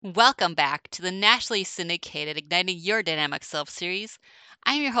Welcome back to the nationally syndicated Igniting Your Dynamic Self series.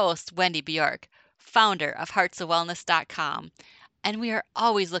 I'm your host, Wendy Bjork, founder of heartsofwellness.com, and we are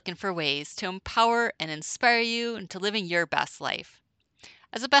always looking for ways to empower and inspire you into living your best life.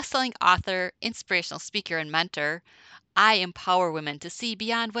 As a best-selling author, inspirational speaker, and mentor, I empower women to see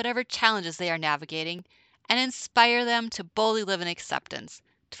beyond whatever challenges they are navigating and inspire them to boldly live in acceptance,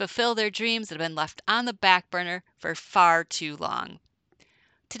 to fulfill their dreams that have been left on the back burner for far too long.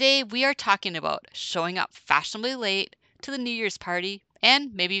 Today, we are talking about showing up fashionably late to the New Year's party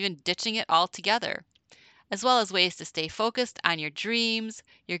and maybe even ditching it altogether, as well as ways to stay focused on your dreams,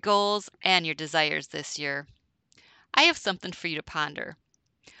 your goals, and your desires this year. I have something for you to ponder.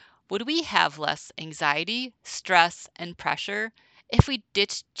 Would we have less anxiety, stress, and pressure if we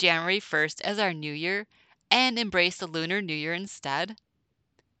ditched January 1st as our new year and embraced the Lunar New Year instead?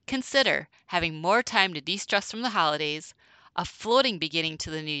 Consider having more time to de-stress from the holidays, a floating beginning to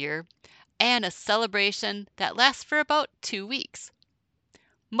the new year, and a celebration that lasts for about 2 weeks.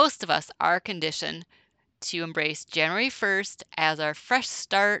 Most of us are conditioned to embrace January 1st as our fresh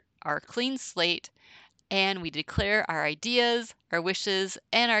start, our clean slate, and we declare our ideas, our wishes,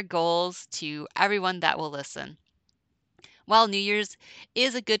 and our goals to everyone that will listen. While New Year's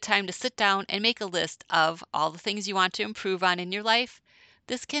is a good time to sit down and make a list of all the things you want to improve on in your life,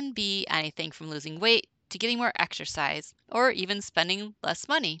 this can be anything from losing weight to getting more exercise or even spending less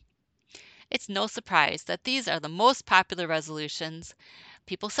money. It's no surprise that these are the most popular resolutions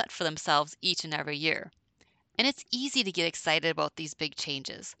people set for themselves each and every year. And it's easy to get excited about these big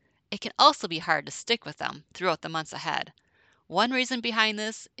changes. It can also be hard to stick with them throughout the months ahead. One reason behind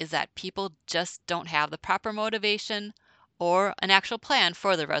this is that people just don't have the proper motivation or an actual plan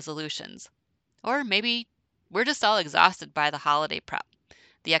for the resolutions. Or maybe we're just all exhausted by the holiday prep,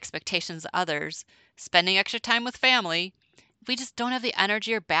 the expectations of others, spending extra time with family. We just don't have the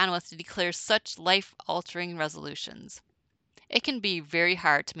energy or bandwidth to declare such life-altering resolutions. It can be very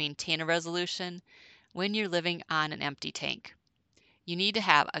hard to maintain a resolution when you're living on an empty tank. You need to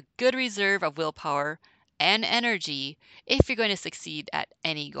have a good reserve of willpower and energy if you're going to succeed at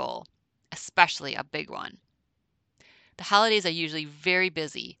any goal, especially a big one. The holidays are usually very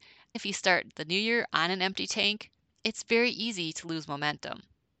busy. If you start the new year on an empty tank, it's very easy to lose momentum.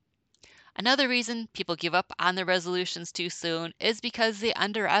 Another reason people give up on their resolutions too soon is because they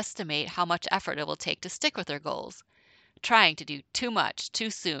underestimate how much effort it will take to stick with their goals. Trying to do too much too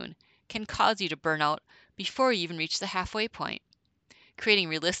soon can cause you to burn out before you even reach the halfway point. Creating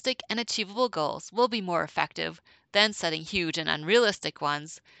realistic and achievable goals will be more effective than setting huge and unrealistic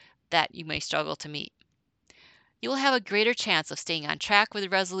ones that you may struggle to meet. You will have a greater chance of staying on track with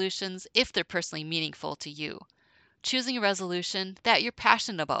your resolutions if they're personally meaningful to you. Choosing a resolution that you're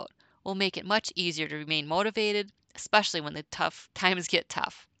passionate about will make it much easier to remain motivated, especially when the tough times get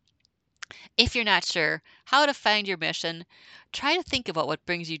tough. If you're not sure how to find your mission, try to think about what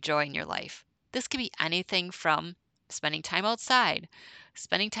brings you joy in your life. This could be anything from spending time outside,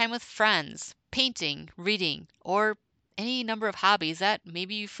 spending time with friends, painting, reading, or any number of hobbies that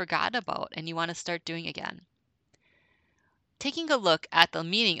maybe you've forgotten about and you want to start doing again. Taking a look at the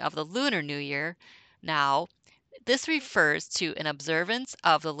meaning of the Lunar New Year now, this refers to an observance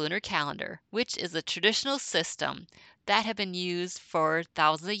of the lunar calendar, which is a traditional system that had been used for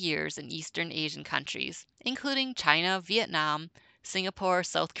thousands of years in Eastern Asian countries, including China, Vietnam, Singapore,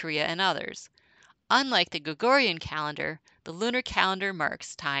 South Korea, and others. Unlike the Gregorian calendar, the lunar calendar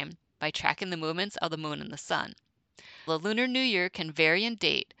marks time by tracking the movements of the moon and the sun. The Lunar New Year can vary in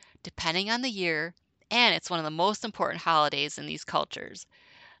date depending on the year, and it's one of the most important holidays in these cultures.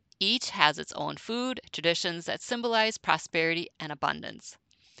 Each has its own food, traditions that symbolize prosperity and abundance.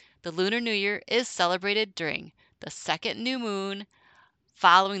 The Lunar New Year is celebrated during the second new moon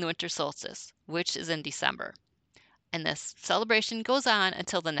following the winter solstice, which is in December. And this celebration goes on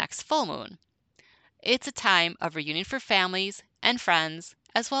until the next full moon. It's a time of reunion for families and friends,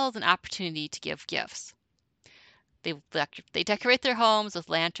 as well as an opportunity to give gifts. They decorate their homes with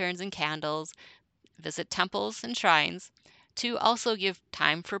lanterns and candles, visit temples and shrines, to also give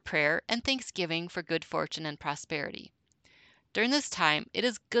time for prayer and thanksgiving for good fortune and prosperity. During this time, it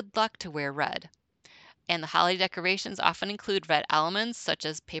is good luck to wear red, and the holiday decorations often include red elements such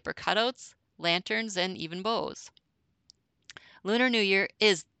as paper cutouts, lanterns, and even bows. Lunar New Year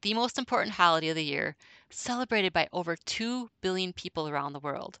is the most important holiday of the year, celebrated by over 2 billion people around the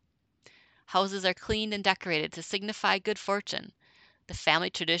world. Houses are cleaned and decorated to signify good fortune. The family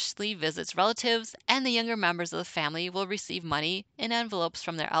traditionally visits relatives, and the younger members of the family will receive money in envelopes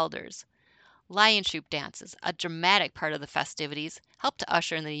from their elders. Lion troop dances, a dramatic part of the festivities, help to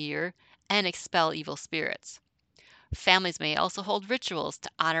usher in the year and expel evil spirits. Families may also hold rituals to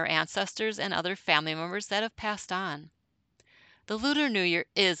honor ancestors and other family members that have passed on. The Lunar New Year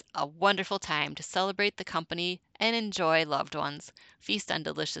is a wonderful time to celebrate the company and enjoy loved ones, feast on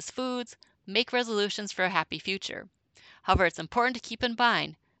delicious foods, make resolutions for a happy future. However, it's important to keep in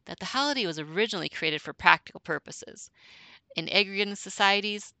mind that the holiday was originally created for practical purposes. In agrarian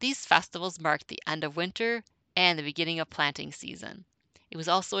societies, these festivals marked the end of winter and the beginning of planting season. It was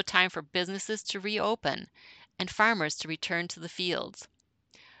also a time for businesses to reopen and farmers to return to the fields.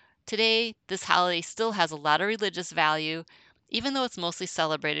 Today, this holiday still has a lot of religious value, even though it's mostly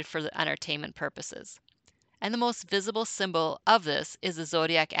celebrated for the entertainment purposes. And the most visible symbol of this is the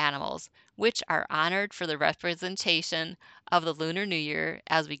zodiac animals, which are honored for the representation of the Lunar New Year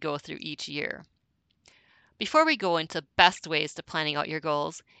as we go through each year. Before we go into best ways to planning out your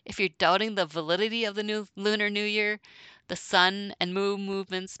goals, if you're doubting the validity of the new Lunar New Year, the sun and moon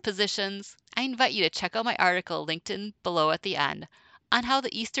movements, positions, I invite you to check out my article linked in below at the end on how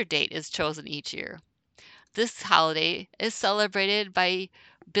the Easter date is chosen each year. This holiday is celebrated by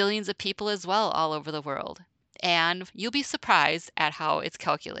billions of people as well all over the world, and you'll be surprised at how it's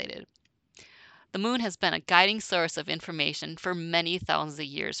calculated. The moon has been a guiding source of information for many thousands of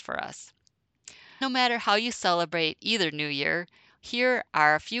years for us. No matter how you celebrate either New Year, here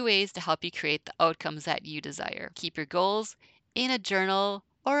are a few ways to help you create the outcomes that you desire. Keep your goals in a journal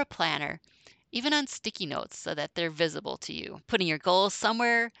or a planner, even on sticky notes so that they're visible to you. Putting your goals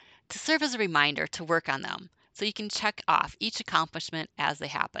somewhere to serve as a reminder to work on them so you can check off each accomplishment as they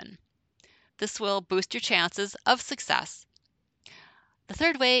happen. This will boost your chances of success. The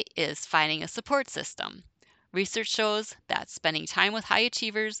third way is finding a support system. Research shows that spending time with high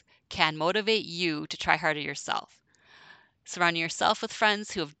achievers can motivate you to try harder yourself. Surrounding yourself with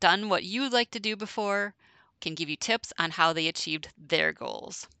friends who have done what you would like to do before can give you tips on how they achieved their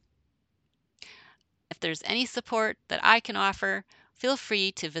goals. If there's any support that I can offer, feel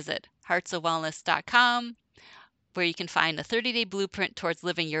free to visit heartsofwellness.com, where you can find a 30-day blueprint towards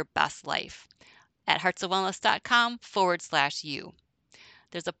living your best life at heartsofwellness.com/you.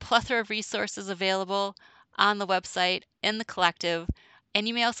 There's a plethora of resources available on the website, in the collective, and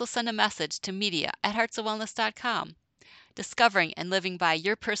you may also send a message to media@heartsofwellness.com. Discovering and living by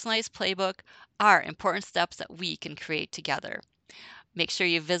your personalized playbook are important steps that we can create together. Make sure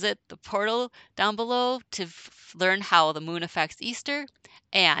you visit the portal down below to learn how the moon affects Easter,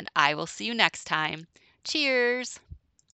 and I will see you next time. Cheers!